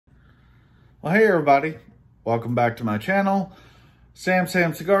Well, hey everybody, welcome back to my channel. Sam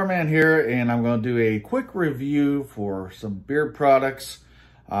Cigar Man here, and I'm going to do a quick review for some beard products.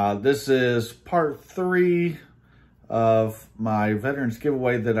 This is part 3 of my veterans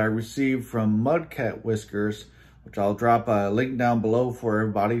giveaway that I received from Mudcat Whiskers, which I'll drop a link down below for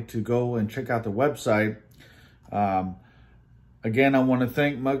everybody to go and check out the website. Again, I want to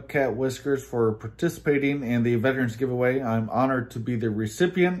thank Mudcat Whiskers for participating in the veterans giveaway. I'm honored to be the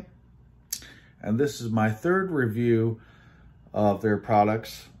recipient. And this is my third review of their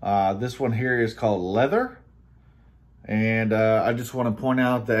products. This one here is called Leather. And I just want to point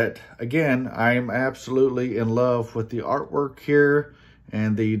out that, again, I am absolutely in love with the artwork here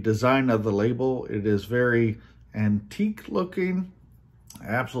and the design of the label. It is very antique looking. I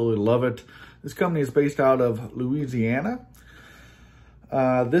absolutely love it. This company is based out of Louisiana.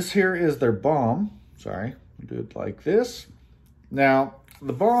 This here is their balm. Sorry, do it like this. Now,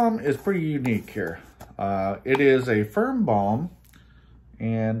 the balm is pretty unique here. It is a firm balm,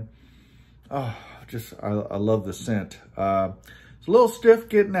 and I love the scent. It's a little stiff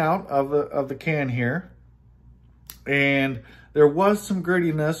getting out of the can here, and there was some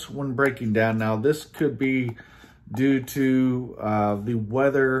grittiness when breaking down. Now, this could be due to the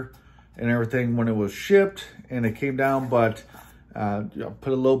weather and everything when it was shipped and it came down, but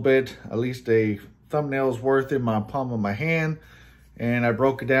put a little bit, at least a thumbnail's worth in my palm of my hand. And I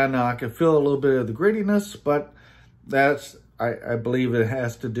broke it down. Now I can feel a little bit of the grittiness, but that's, I believe it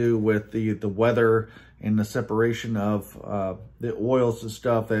has to do with the weather and the separation of the oils and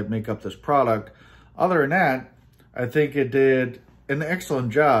stuff that make up this product. Other than that, I think it did an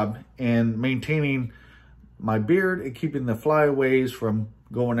excellent job in maintaining my beard and keeping the flyaways from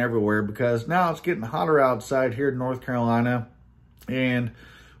going everywhere, because now it's getting hotter outside here in North Carolina. And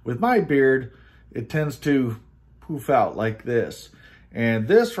with my beard, it tends to poof out like this. And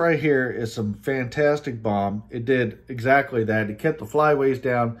this right here is some fantastic balm. It did exactly that. It kept the flyaways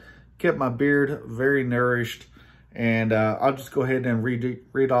down, kept my beard very nourished. And I'll just go ahead and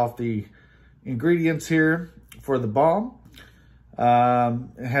read off the ingredients here for the balm.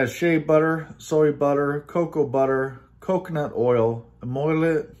 It has shea butter, soy butter, cocoa butter, coconut oil,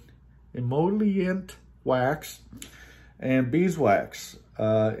 emollient wax, and beeswax,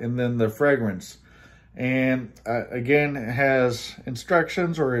 and then the fragrance. And again, it has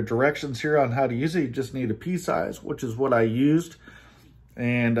instructions or directions here on how to use it. You just need a pea size, which is what I used.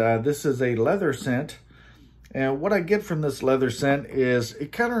 And this is a leather scent. And what I get from this leather scent is,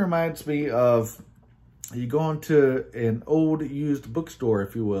 it kind of reminds me of, you go into an old used bookstore,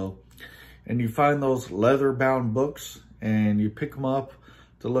 if you will, and you find those leather bound books and you pick them up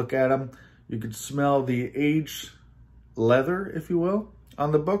to look at them. You could smell the aged leather, if you will,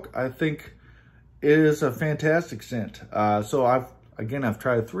 on the book. I think it is a fantastic scent. So I've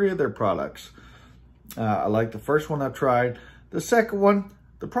tried 3 of their products. I like the first one I've tried. The second one,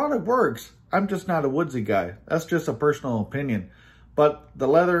 the product works. I'm just not a woodsy guy. That's just a personal opinion. But the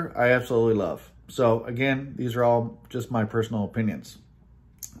leather, I absolutely love. So again, these are all just my personal opinions.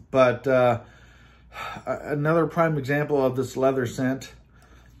 But another prime example of this leather scent,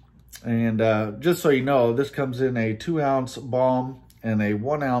 and just so you know, this comes in a 2-ounce balm and a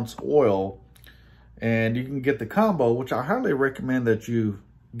 1-ounce oil. And you can get the combo, which I highly recommend that you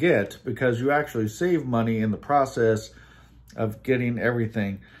get, because you actually save money in the process of getting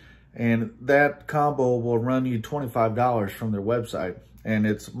everything. And that combo will run you $25 from their website. And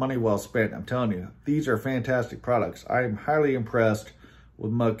it's money well spent, I'm telling you. These are fantastic products. I am highly impressed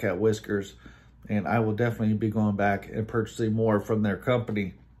with Mudcat Whiskers, and I will definitely be going back and purchasing more from their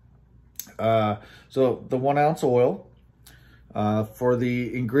company. So the 1-ounce oil. For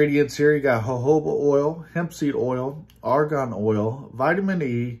the ingredients here, you got jojoba oil, hemp seed oil, argan oil, vitamin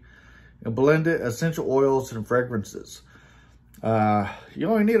E, and blended essential oils and fragrances. You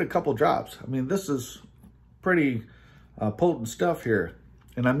only need a couple drops. I mean, this is pretty potent stuff here,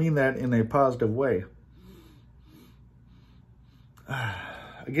 and I mean that in a positive way.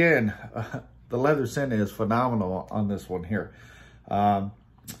 Again, the leather scent is phenomenal on this one here.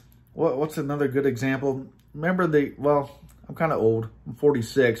 What's another good example? Remember I'm kind of old, I'm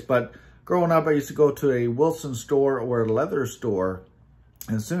 46, but growing up, I used to go to a Wilson store or a leather store.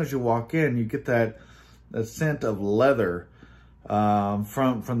 And as soon as you walk in, you get that scent of leather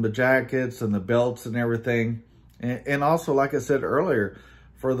from the jackets and the belts and everything. And also, like I said earlier,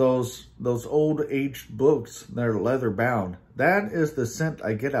 for those old aged books that are leather bound, that is the scent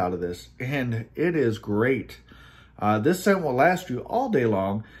I get out of this. And it is great. This scent will last you all day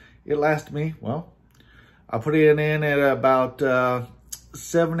long. It lasts me, well, I put it in at about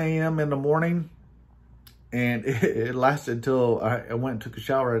 7 a.m. in the morning, and it lasted until I went and took a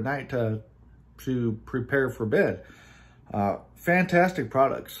shower at night to to prepare for bed. Fantastic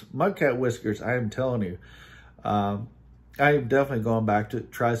products. Mudcat Whiskers, I am telling you. I am definitely going back to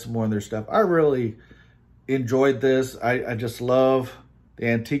try some more of their stuff. I really enjoyed this. I just love the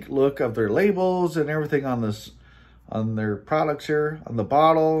antique look of their labels and everything on this, on their products here, on the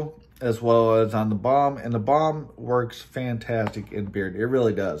bottle, as well as on the balm. And the balm works fantastic in beard. It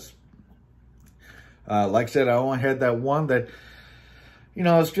really does. Like I said, I only had that one that, you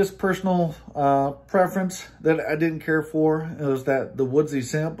know, it's just personal preference that I didn't care for. It was the woodsy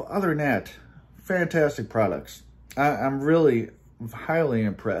scent. But other than that, fantastic products. I'm really highly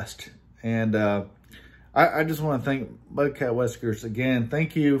impressed. And I just want to thank Mudcat Whiskers again.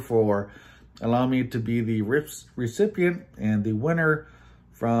 Thank you for allowing me to be the recipient and the winner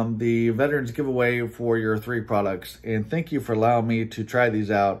from the Veterans Giveaway for your 3 products. And thank you for allowing me to try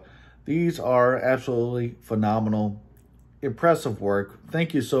these out. These are absolutely phenomenal, impressive work.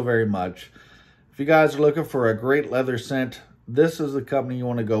 Thank you so very much. If you guys are looking for a great leather scent, this is the company you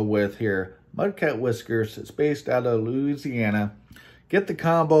want to go with here. Mudcat Whiskers. It's based out of Louisiana. Get the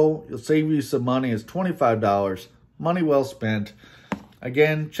combo. It'll save you some money. It's $25. Money well spent.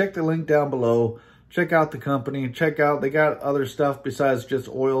 Again, check the link down below. Check out the company. Check out, they got other stuff besides just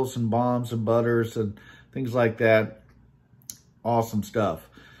oils and balms and butters and things like that. Awesome stuff.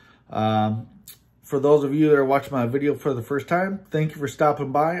 For those of you that are watching my video for the first time, thank you for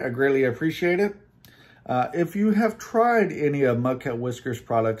stopping by. I greatly appreciate it. If you have tried any of Mudcat Whiskers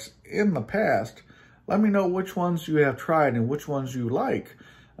products in the past, let me know which ones you have tried and which ones you like.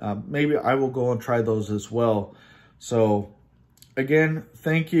 Maybe I will go and try those as well. So again,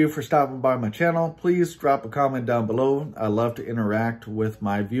 thank you for stopping by my channel. Please drop a comment down below. I love to interact with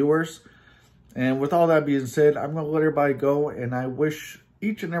my viewers. And with all that being said, I'm going to let everybody go, and I wish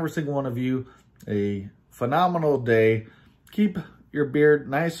each and every single one of you a phenomenal day. Keep your beard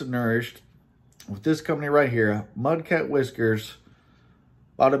nice and nourished with this company right here, Mudcat Whiskers.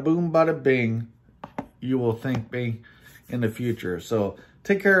 Bada boom, bada bing. You will thank me in the future. So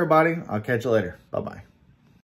take care, everybody. I'll catch you later. Bye-bye.